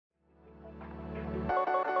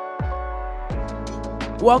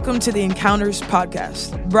Welcome to the Encounters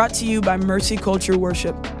Podcast, brought to you by Mercy Culture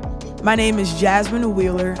Worship. My name is Jasmine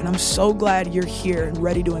Wheeler, and I'm so glad you're here and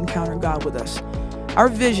ready to encounter God with us. Our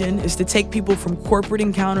vision is to take people from corporate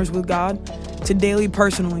encounters with God to daily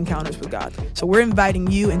personal encounters with God. So we're inviting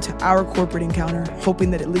you into our corporate encounter,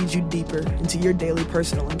 hoping that it leads you deeper into your daily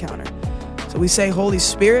personal encounter. So we say, Holy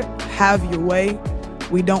Spirit, have your way.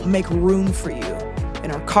 We don't make room for you. In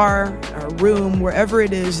our car, our room, wherever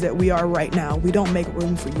it is that we are right now, we don't make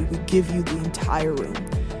room for you. We give you the entire room.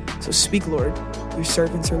 So speak, Lord. Your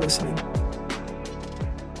servants are listening.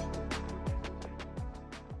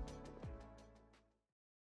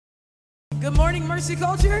 Good morning, Mercy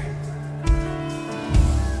Culture.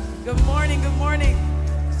 Good morning, good morning.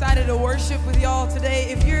 Excited to worship with y'all today.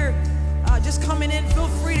 If you're just coming in, feel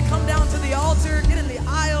free to come down to the altar, get in the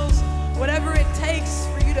aisles, whatever it takes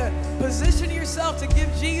for you to position yourself to give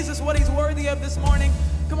Jesus what he's worthy of this morning.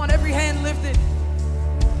 Come on, every hand lifted.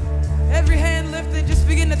 Every hand lifted. Just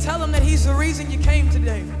begin to tell him that he's the reason you came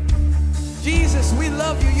today. Jesus, we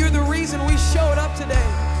love you. You're the reason we showed up today.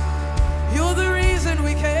 You're the reason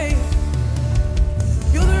we came.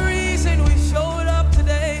 You're the reason we showed up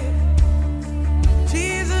today.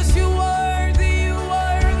 Jesus, you're worthy, you're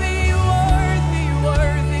worthy, you're worthy, you're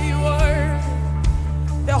worthy, you're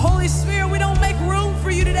worthy. The Holy Spirit, we don't make room for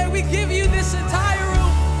you today. We give you this entire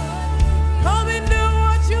room. Come and do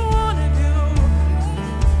what you want to do.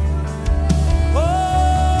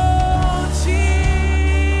 Oh,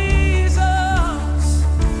 Jesus,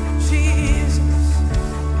 Jesus.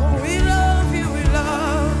 Oh, we love you, we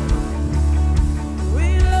love you.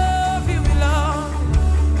 We love you, we love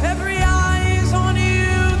you. Every eye is on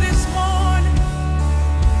you this morning.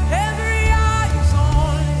 Every eye is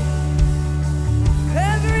on you.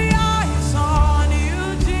 Every eye is on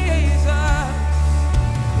you, Jesus.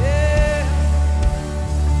 Yeah.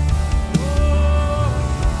 Oh.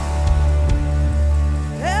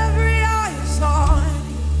 Every eye is on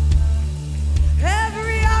you.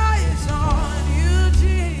 Every eye is on you,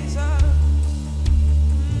 Jesus.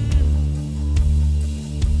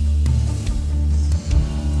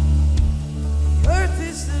 The earth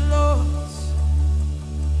is the Lord's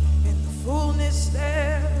and the fullness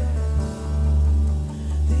thereof.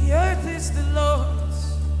 The earth is the Lord's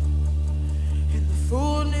and the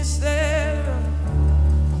fullness thereof.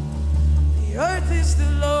 The earth is the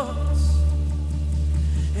Lord's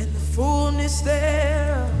and the fullness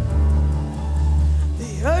thereof.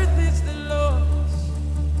 The earth is the Lord's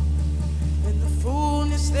and the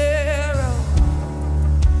fullness thereof.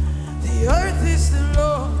 The earth is the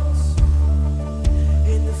Lord's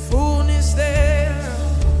and the fullness thereof.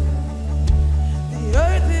 The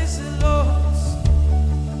earth is the Lord's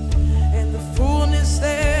and the fullness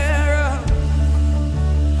thereof.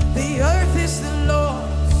 The earth is the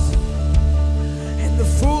Lord's and the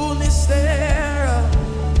fullness thereof.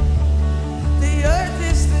 The earth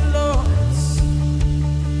is the Lord's.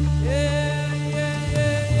 Yeah, yeah,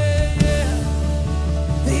 yeah, yeah, yeah.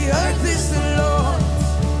 The earth is the Lord's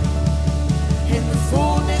and the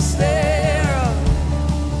fullness thereof.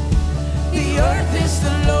 The earth is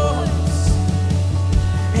the Lord's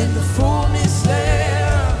and the fullness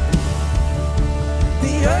thereof.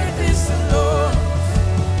 The earth is the Lord's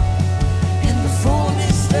and the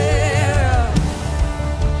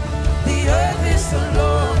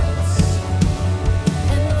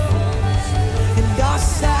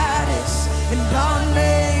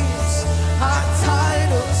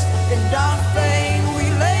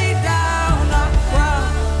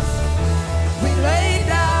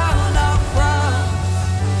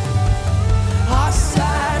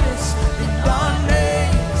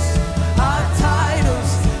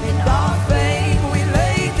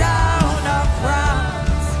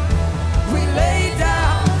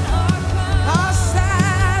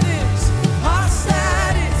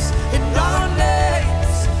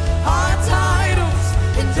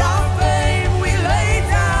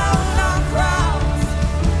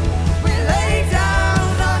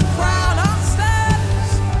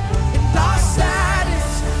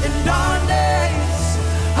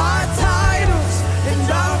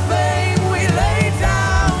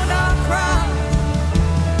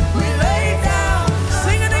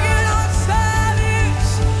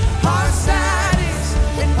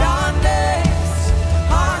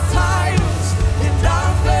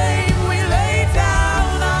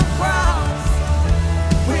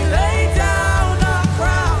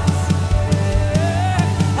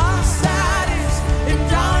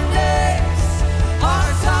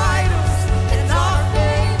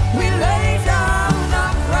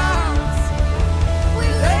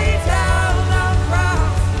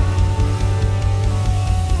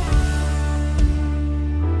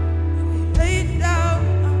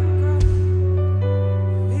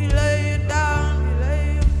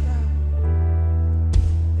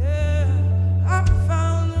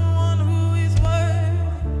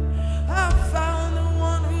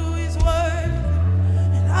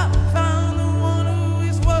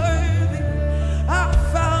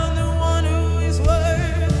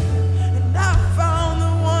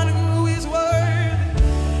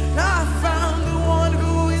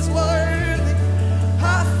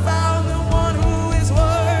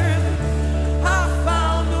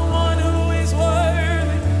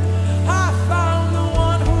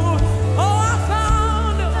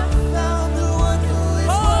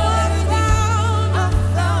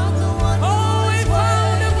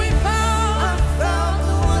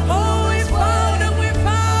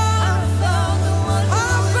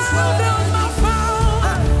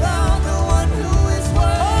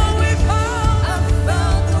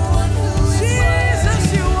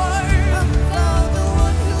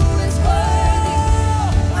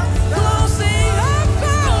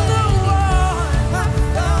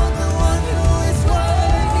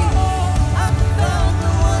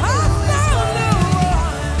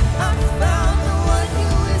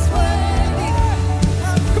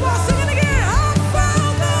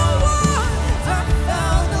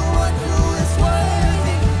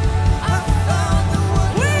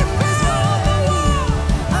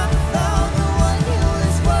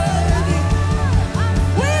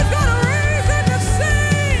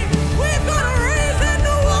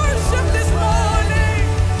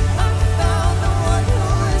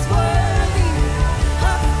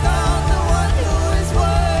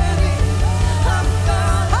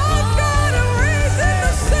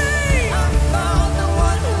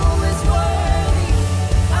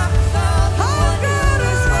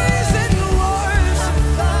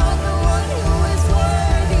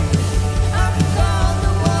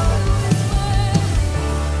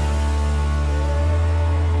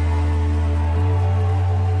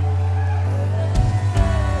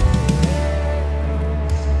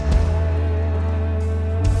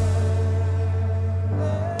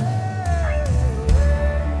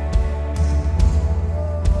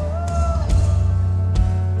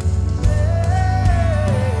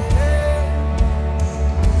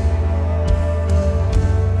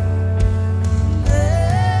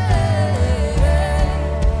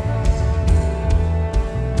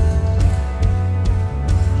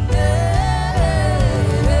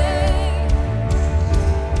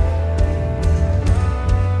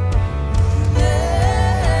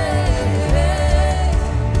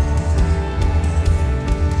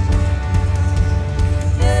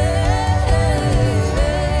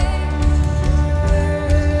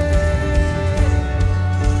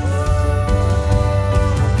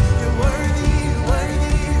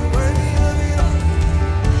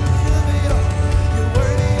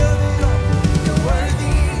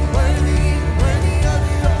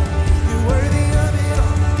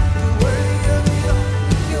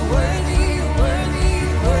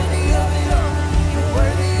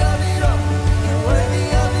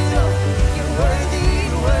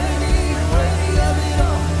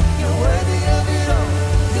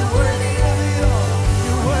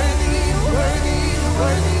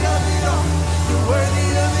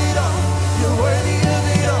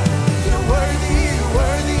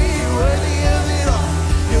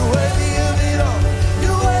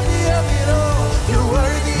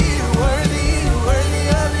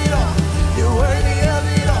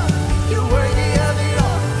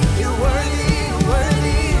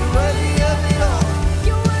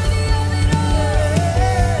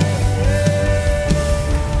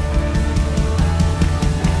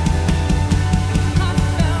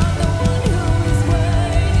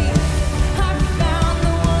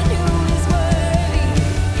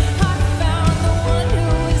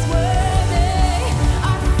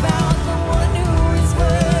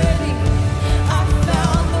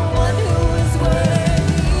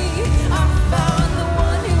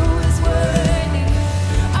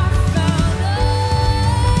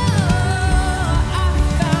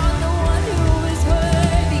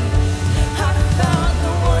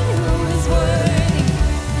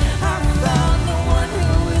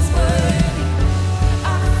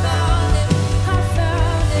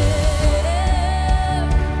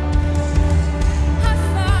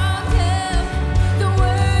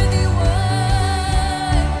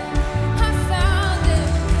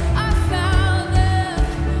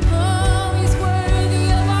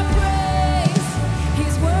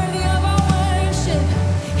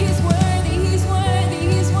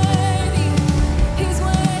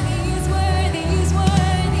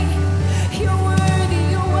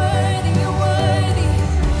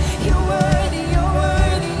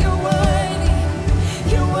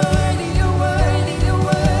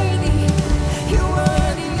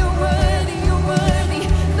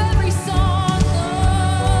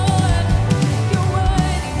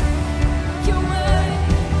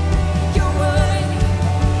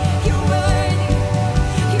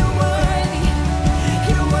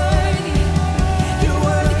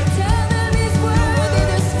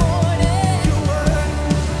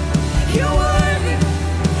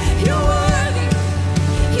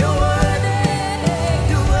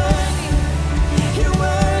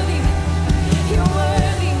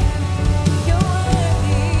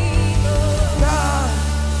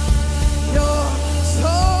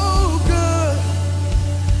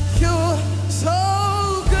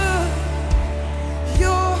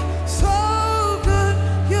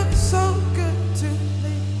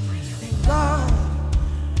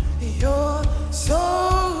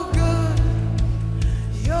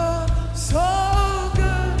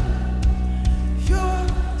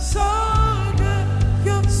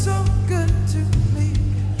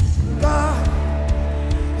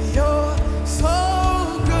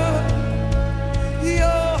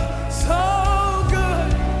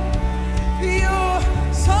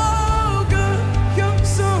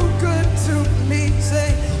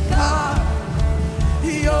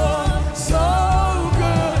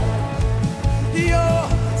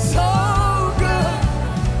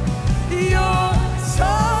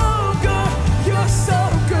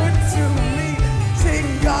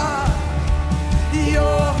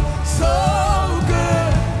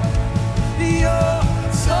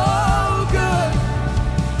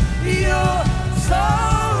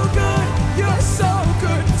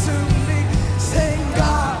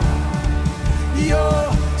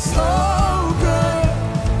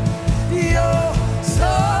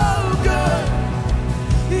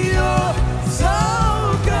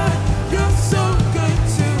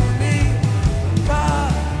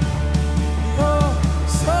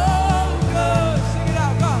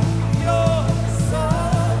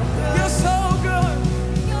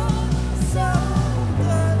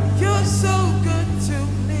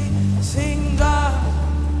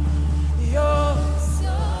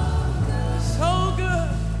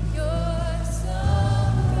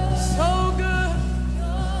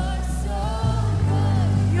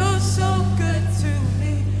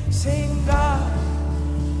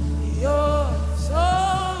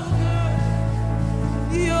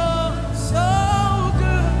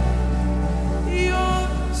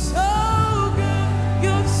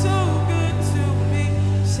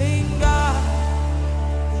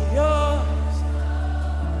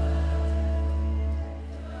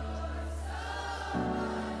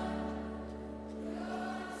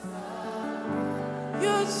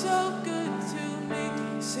so good to me.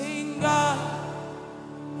 Sing God,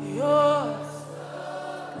 you're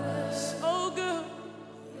so good.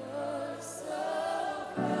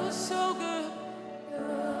 You're so good.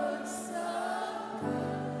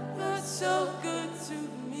 You're so good to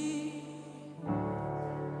me.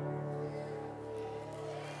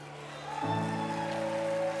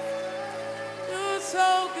 You're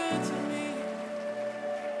so good to me.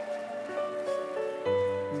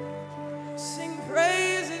 Sing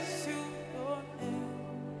praises to your name.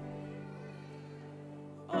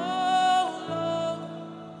 Oh Lord,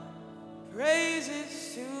 praises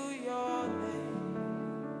to your name.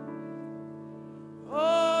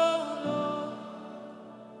 Oh Lord,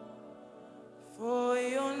 for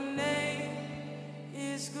your name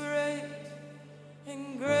is great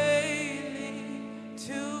and greatly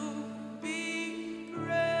to be praised.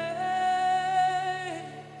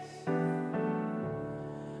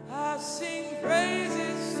 I sing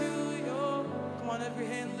praises to your. Come on, every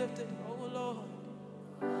hand lifted. Oh Lord,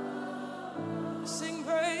 I sing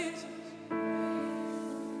praises.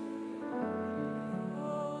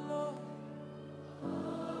 Oh Lord,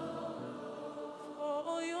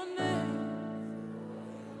 for your name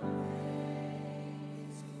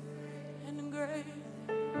and great.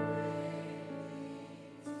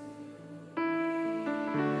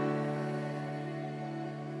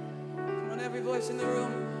 Come on, every voice in the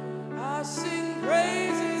room. I sing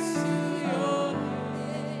praises to your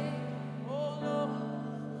name. Oh Lord,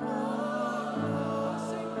 I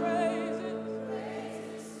sing praises.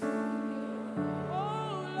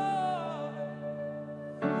 Oh Lord,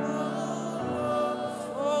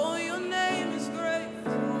 for your name is great.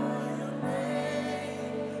 For your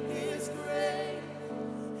name is great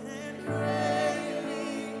and greatly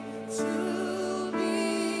to be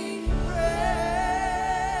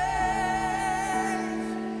praised.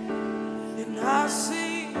 And I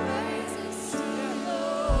sing praises to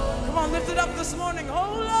Lord. Come on, lift it up this morning.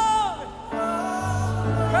 Oh Lord,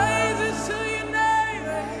 praises to your name.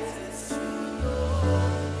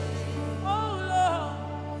 Oh Lord,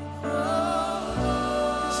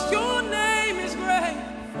 'cause your name is great.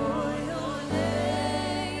 For your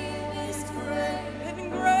name is great and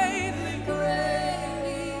greatly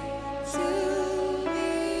to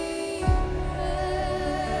be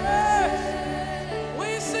praised. We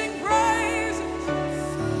sing praises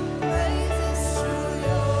to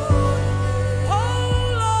your name. Oh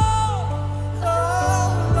Lord.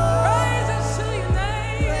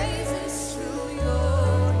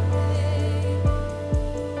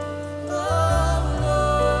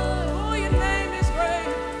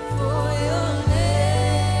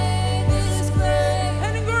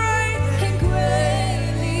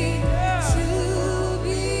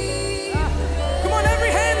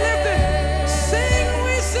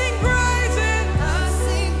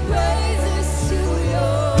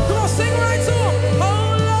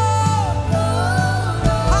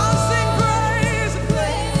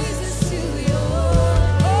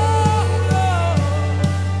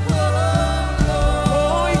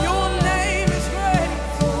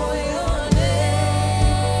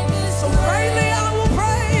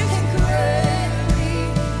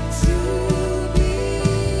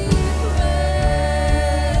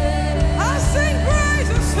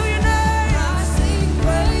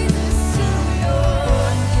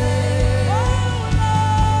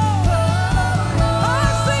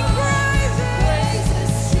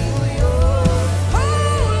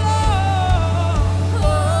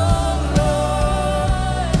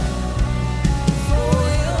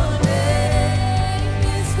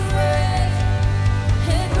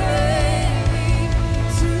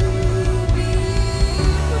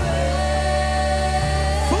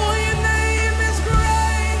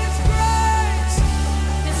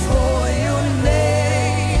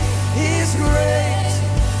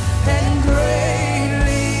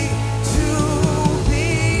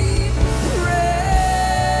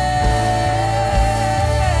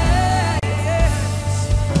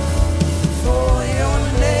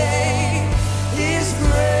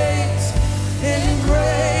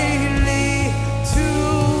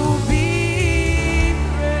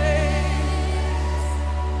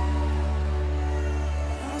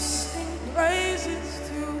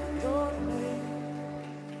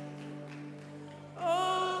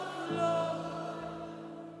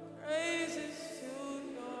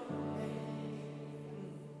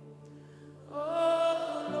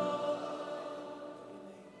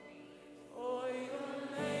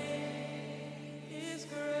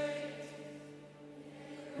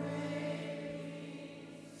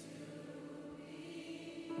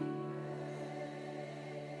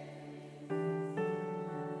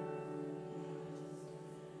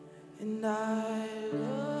 And I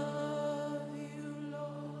love you,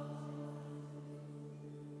 Lord,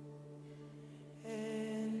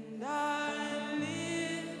 and I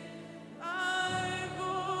lift my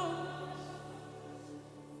voice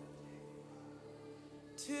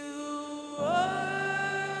to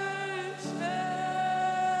worship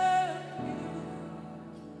you,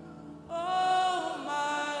 oh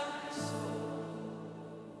my soul,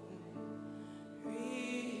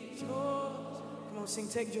 rejoice. Come on, sing,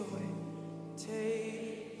 take joy.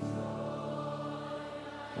 Take joy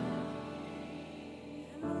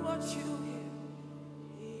in what you hear,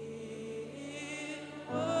 in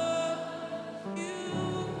what you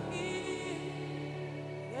hear.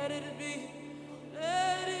 Let it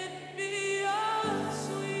be a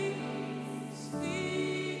sweet,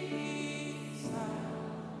 sweet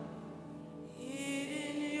sound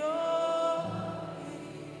in your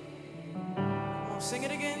ear. Come on, sing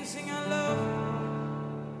it again, sing I love you.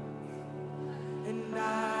 And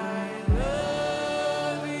I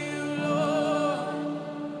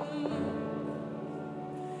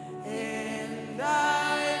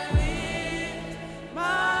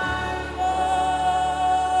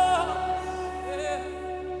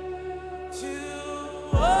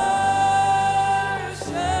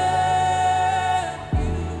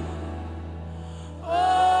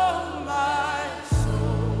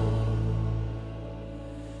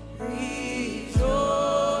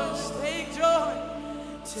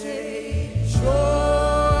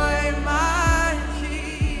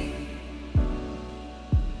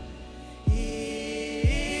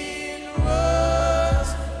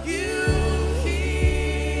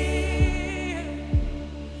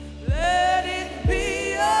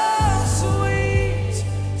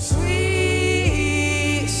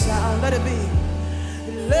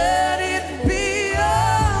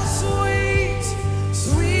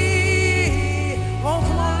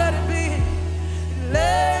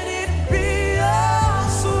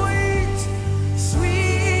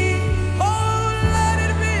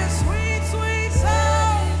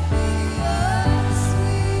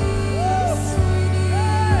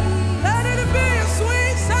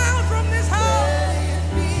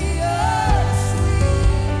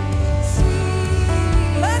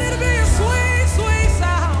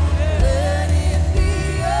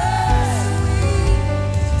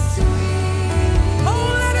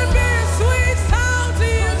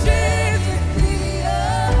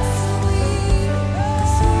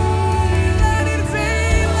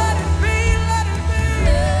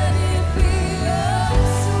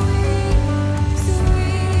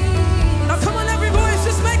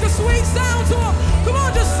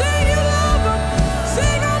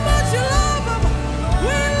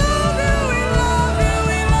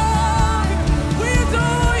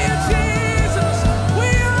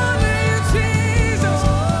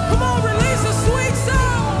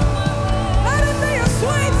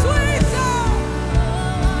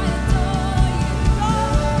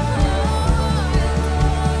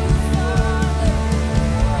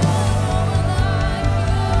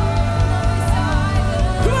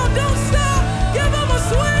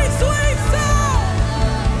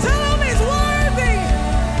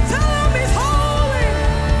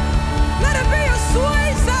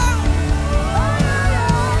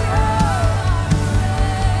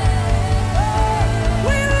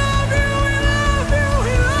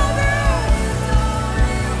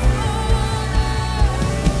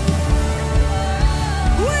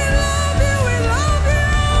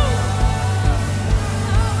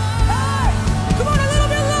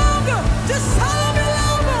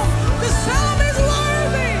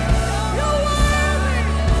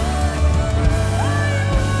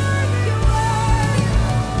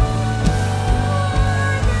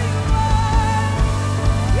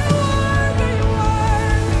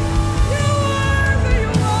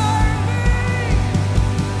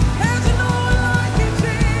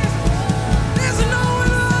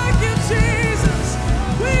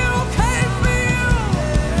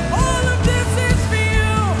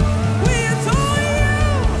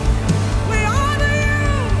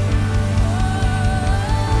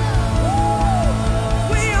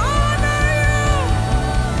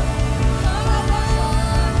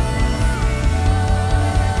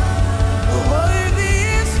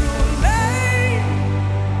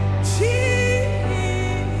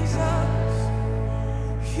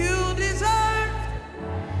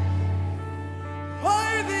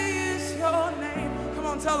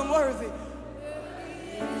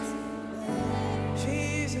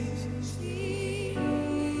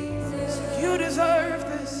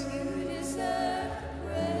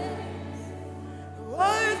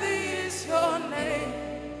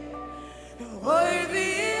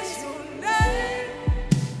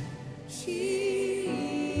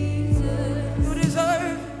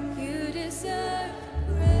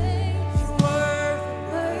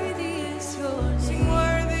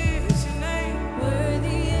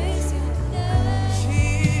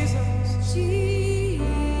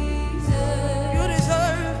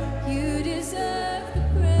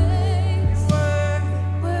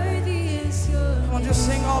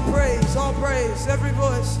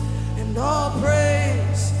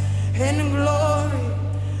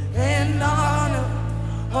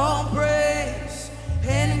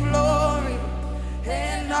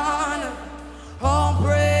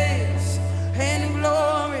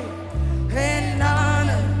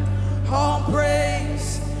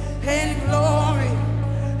and glory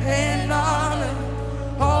and honor,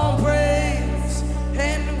 all praise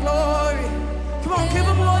and glory. Come on, give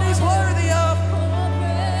him what he's worthy of.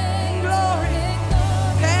 Glory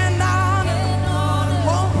and honor,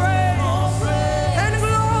 all praise and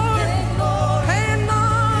glory and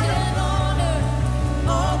honor,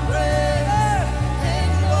 all praise.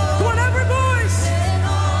 Come on, every voice.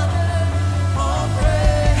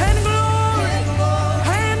 And glory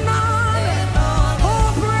and honor,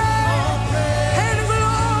 all praise.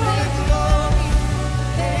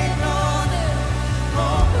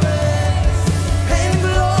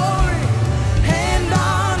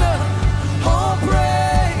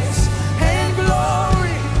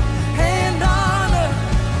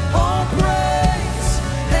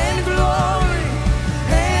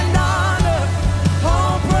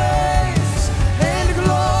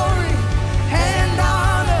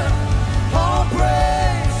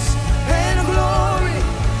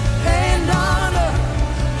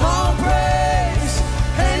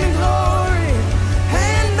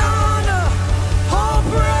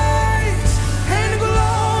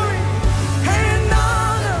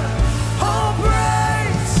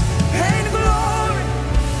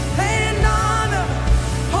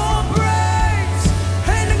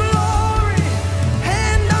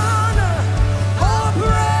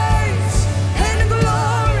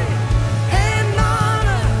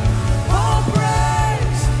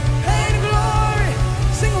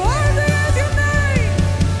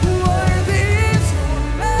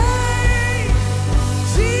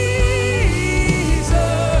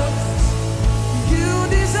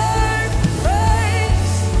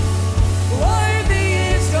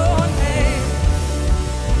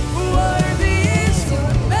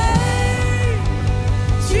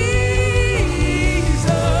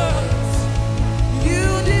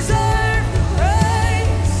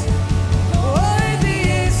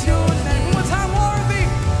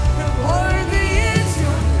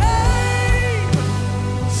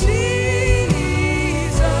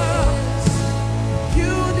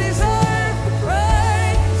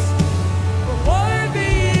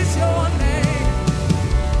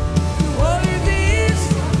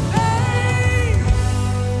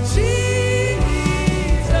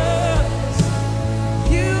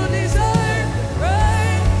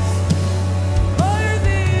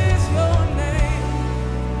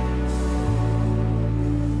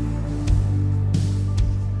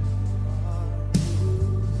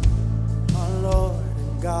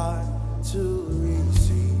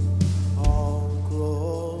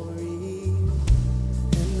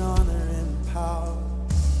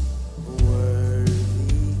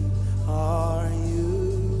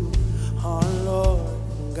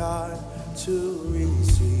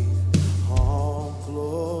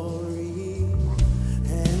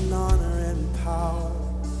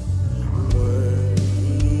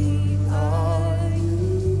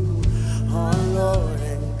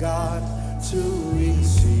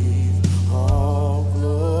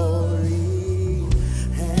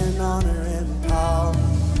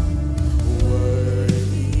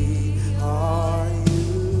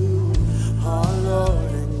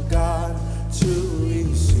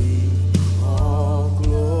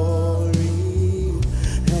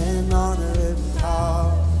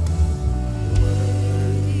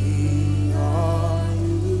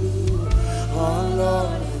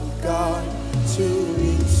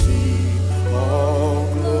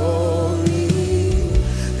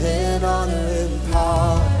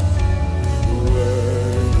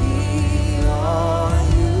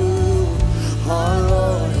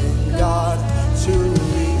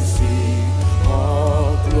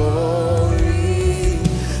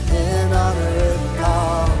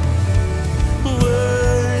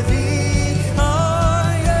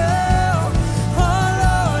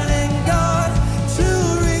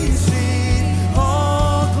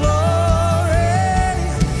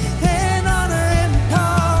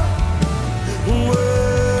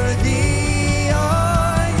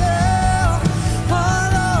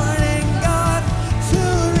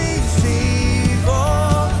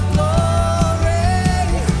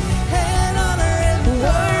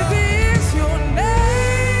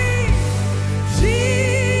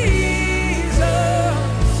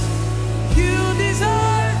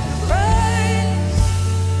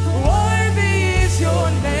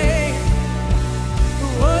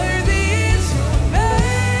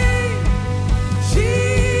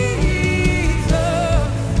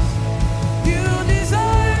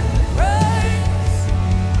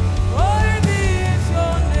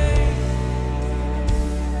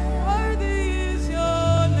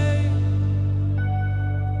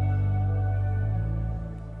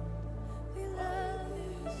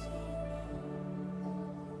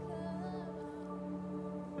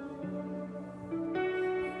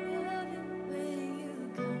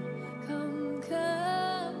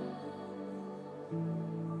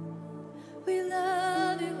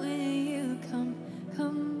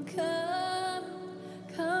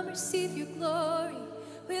 receive your glory.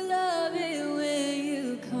 We love it when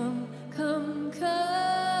you come, come,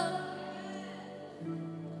 come.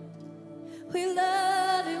 We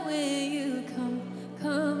love it when you come,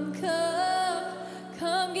 come, come.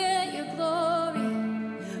 Come get your glory.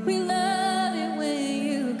 We love it when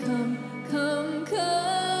you come, come,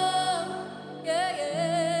 come. Yeah,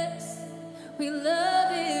 yes. We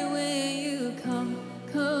love it when you come,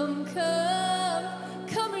 come, come.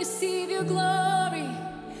 Come receive your glory.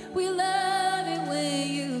 We love it when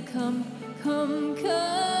you come, come,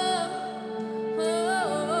 come.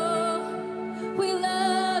 Oh, we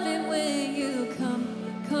love it when you come,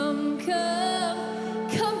 come, come.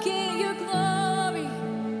 Come get your glory.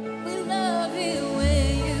 We love it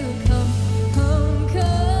when you come, come,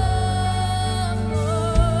 come.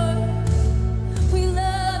 Lord, we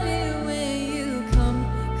love it when you come,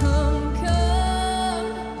 come, come.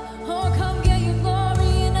 Oh, come get your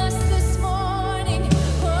glory in us this morning.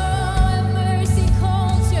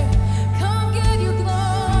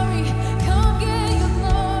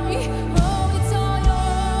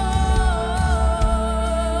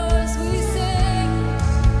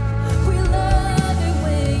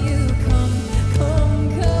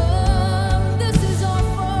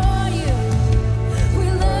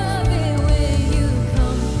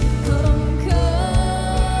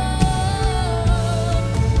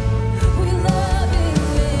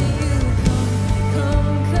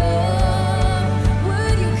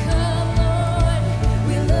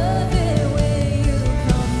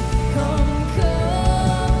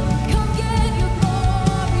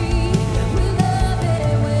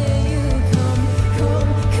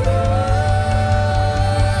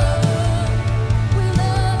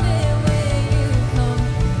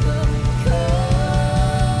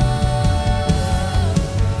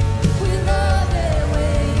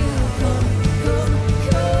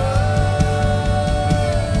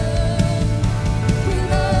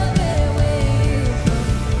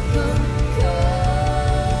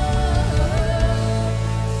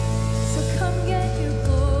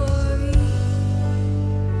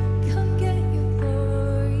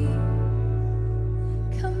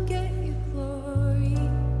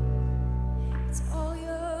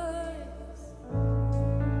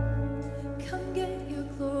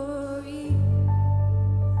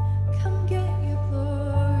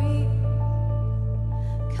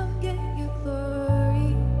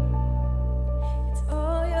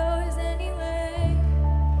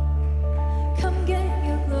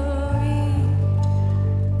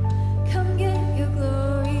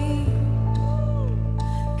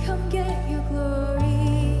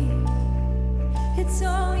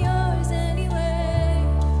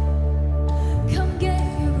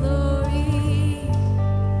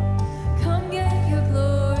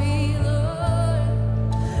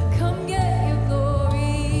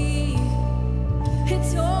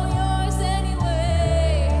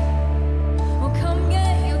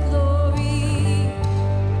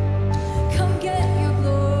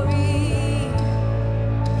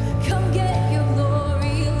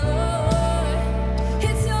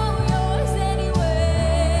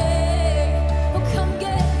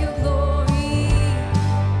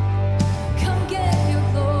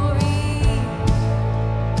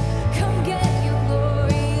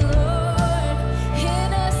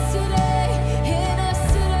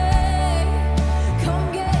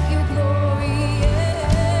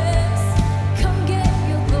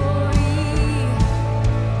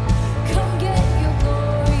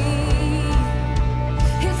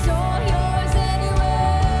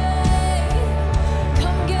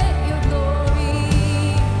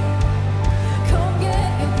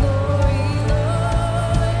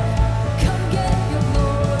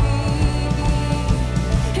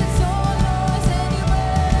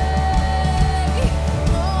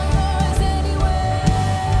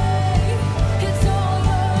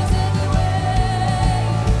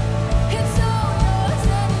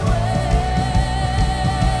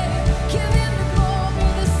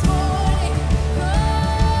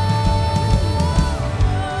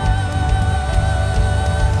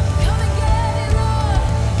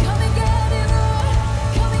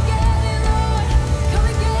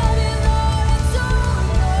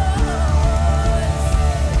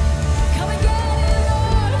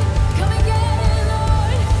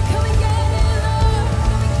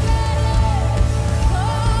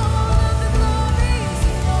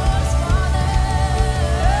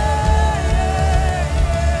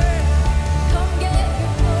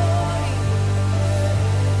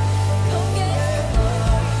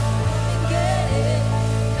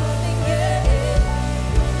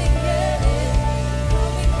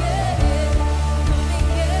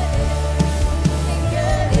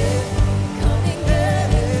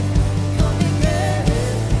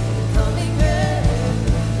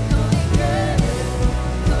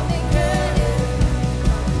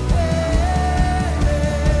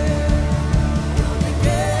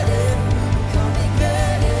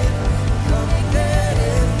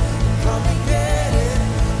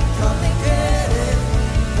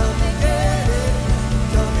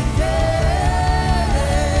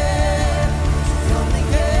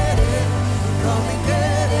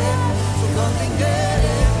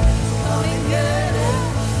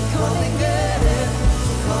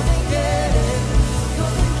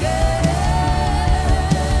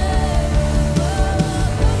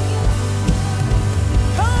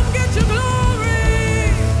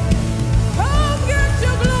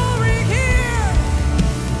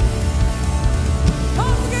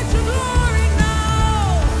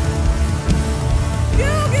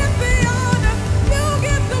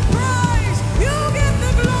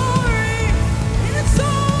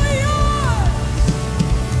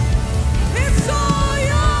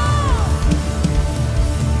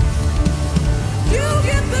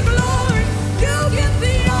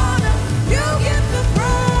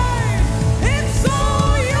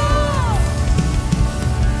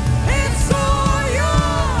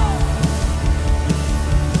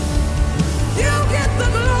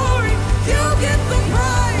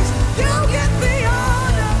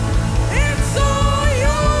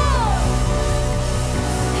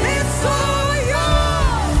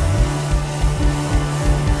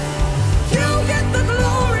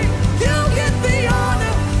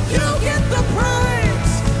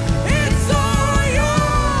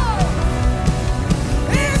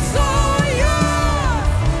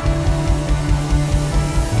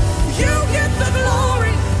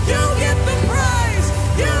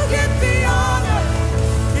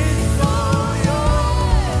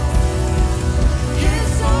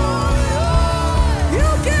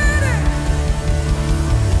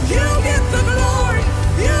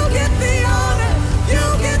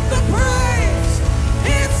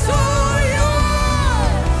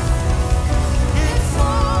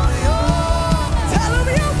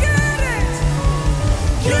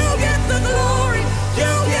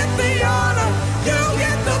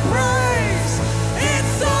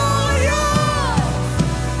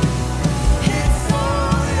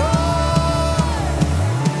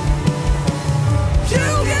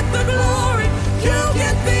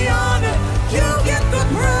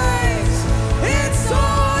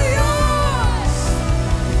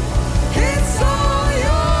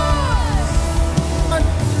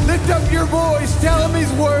 voice, tell him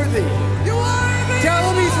he's worthy. Tell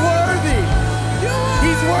him he's worthy.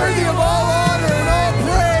 He's worthy of all honor and all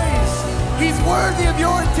praise. He's worthy of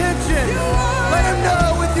your attention. Let him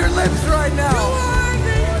know with your lips right now.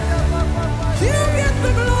 You get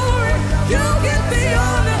the glory, you get the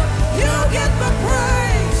honor, you get the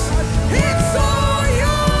praise. It's all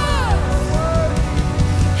yours.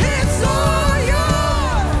 It's all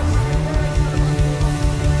yours.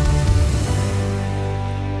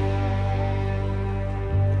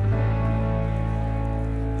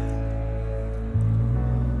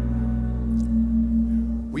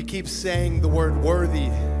 We keep saying the word worthy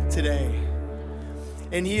today.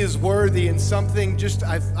 And he is worthy, and something just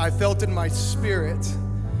I felt in my spirit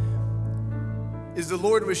is the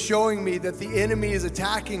Lord was showing me that the enemy is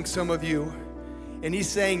attacking some of you, and he's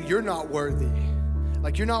saying you're not worthy.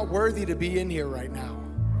 Like you're not worthy to be in here right now.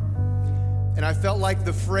 And I felt like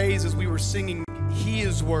the phrase as we were singing, he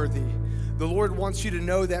is worthy. The Lord wants you to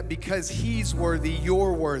know that because he's worthy,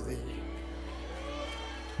 you're worthy.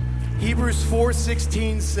 Hebrews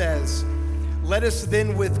 4:16 says, "Let us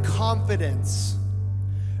then with confidence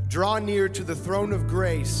draw near to the throne of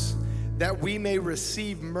grace, that we may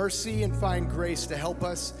receive mercy and find grace to help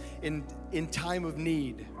us in time of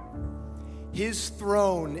need." His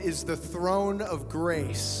throne is the throne of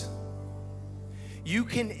grace. You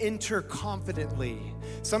can enter confidently.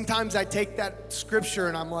 Sometimes I take that scripture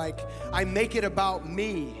and I'm like, I make it about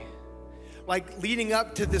me. Like leading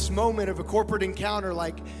up to this moment of a corporate encounter,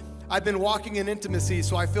 like I've been walking in intimacy,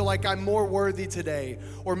 so I feel like I'm more worthy today.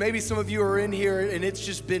 Or maybe some of you are in here and it's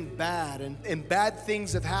just been bad and bad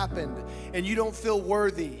things have happened and you don't feel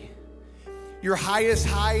worthy. Your highest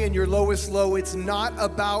high and your lowest low, it's not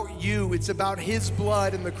about you, it's about his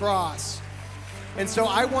blood and the cross. And so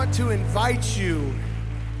I want to invite you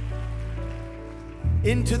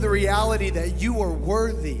into the reality that you are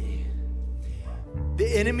worthy. The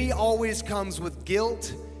enemy always comes with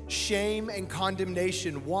guilt, shame, and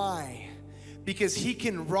condemnation. Why? Because he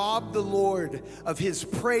can rob the Lord of his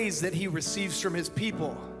praise that he receives from his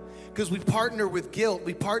people. Because we partner with guilt,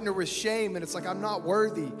 we partner with shame, and it's like, I'm not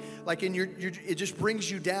worthy. Like, and it just brings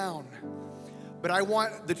you down. But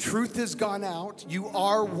the truth has gone out. You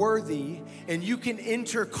are worthy, and you can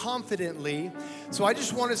enter confidently. So I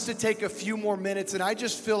just want us to take a few more minutes, and I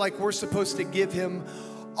just feel like we're supposed to give him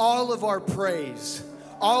all of our praise,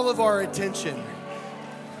 all of our attention.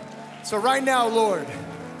 So right now, Lord,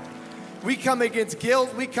 we come against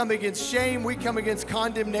guilt, we come against shame, we come against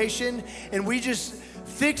condemnation, and we just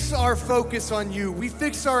fix our focus on you. We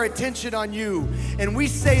fix our attention on you, and we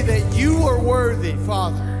say that you are worthy,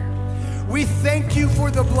 Father. We thank you for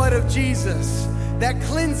the blood of Jesus that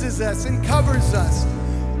cleanses us and covers us.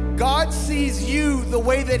 God sees you the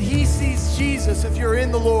way that he sees Jesus if you're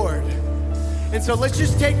in the Lord. And so let's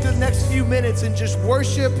just take the next few minutes and just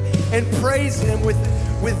worship and praise him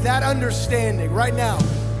with that understanding right now.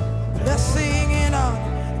 Blessing and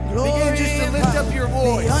honor, glory begin just to lift up your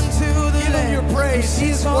voice. Give him your praise.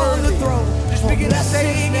 He's on the worthy. throne. Just begin to say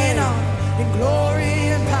his Blessing and name. honor, and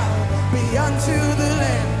glory and power be unto the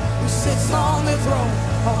Lamb who sits on the throne.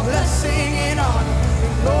 All blessing and honor,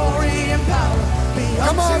 and glory and power be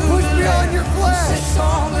Come unto on, the push Lamb beyond your who flesh. sits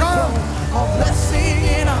on the Come. throne. All blessing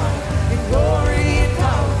and honor, and glory and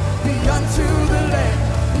power be unto the Lamb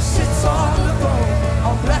who sits on the throne.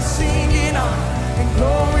 All blessing and honor, and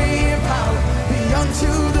glory and power be unto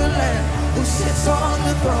the Lamb who sits on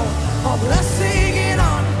the throne. All blessing and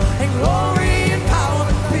honor, and glory and power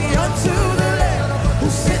be unto the Lamb who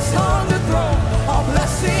sits on the throne. All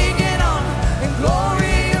blessing and honor, and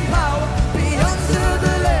glory and power be unto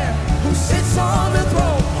the Lamb who sits on the throne.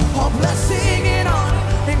 All blessing and honor,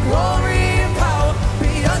 and glory and power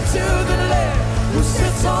be unto the Lamb who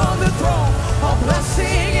sits on the throne. All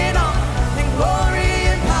blessing and honor, and glory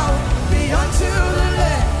and power be unto the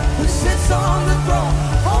Lamb who sits on the throne.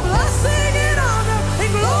 All blessing and honor,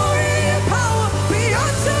 and glory and power be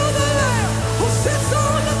unto the Lamb who sits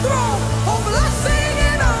on the throne. All blessing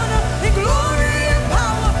and honor, and glory and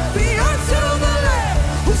power be unto the Lamb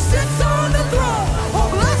who sits on the throne. All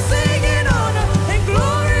blessing and honor, and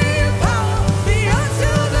glory and power be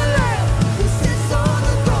unto the Lamb who sits on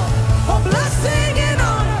the throne. All blessing and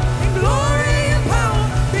honor, and glory and power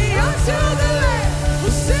be unto the Lamb who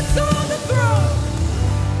sits on the throne.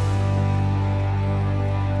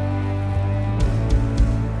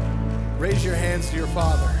 Raise your hands to your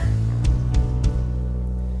Father.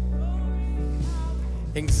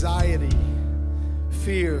 Anxiety,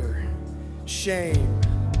 fear, shame,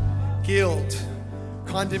 guilt,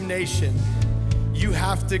 condemnation. You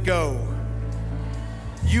have to go.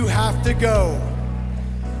 You have to go.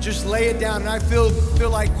 just lay it down. And I feel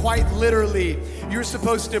like quite literally, you're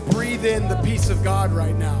supposed to breathe in the peace of God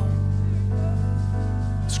right now.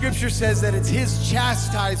 Scripture says that it's his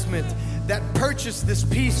chastisement that purchased this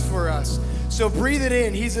peace for us. So breathe it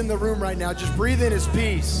in. He's in the room right now. Just breathe in his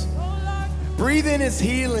peace. Breathe in his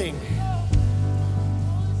healing.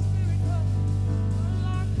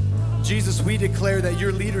 Jesus, we declare that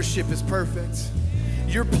your leadership is perfect.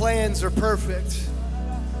 Your plans are perfect.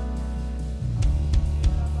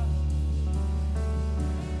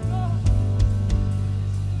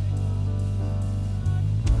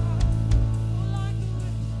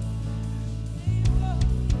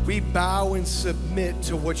 We bow and submit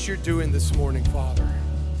to what you're doing this morning, Father.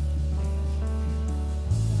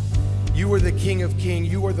 You are the King of Kings.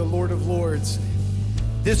 You are the Lord of Lords.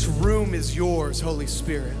 This room is yours, Holy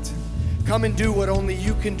Spirit. Come and do what only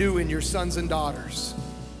you can do in your sons and daughters.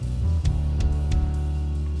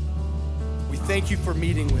 We thank you for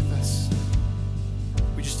meeting with us.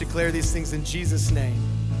 We just declare these things in Jesus' name.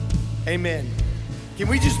 Amen. Can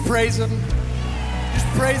we just praise him? Just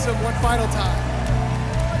praise him one final time.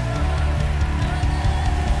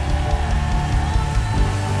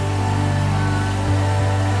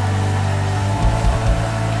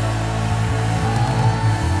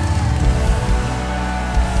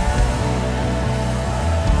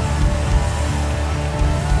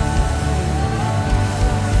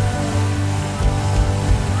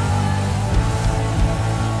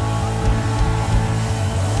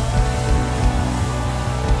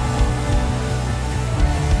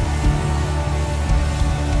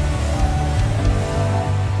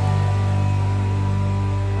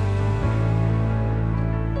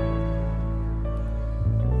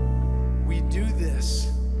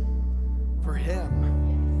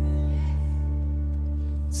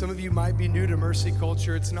 Some of you might be new to Mercy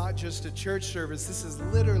Culture. It's not just a church service. This is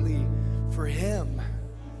literally for him.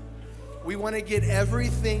 We want to get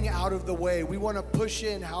everything out of the way. We want to push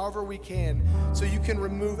in however we can so you can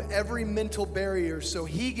remove every mental barrier so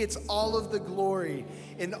he gets all of the glory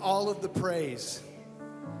and all of the praise.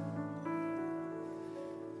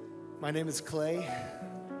 My name is Clay.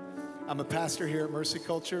 I'm a pastor here at Mercy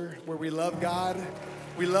Culture where we love God,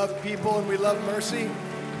 we love people, and we love mercy.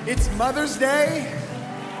 It's Mother's Day.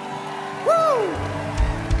 Woo!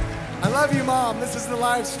 I love you, Mom. This is the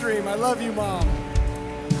live stream. I love you, Mom.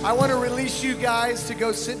 I want to release you guys to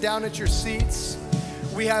go sit down at your seats.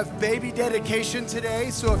 We have baby dedication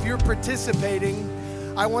today, so if you're participating,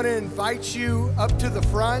 I want to invite you up to the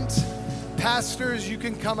front. Pastors, you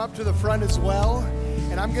can come up to the front as well.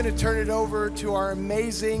 And I'm going to turn it over to our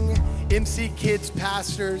amazing MC Kids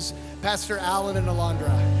pastors, Pastor Alan and Alondra.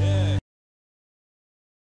 Yeah.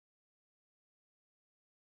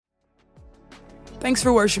 Thanks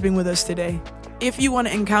for worshiping with us today. If you want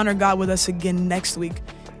to encounter God with us again next week,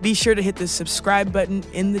 be sure to hit the subscribe button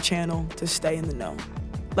in the channel to stay in the know.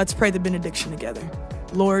 Let's pray the benediction together.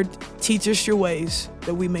 Lord, teach us your ways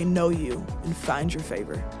that we may know you and find your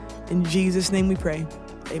favor. In Jesus' name we pray,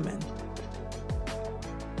 amen.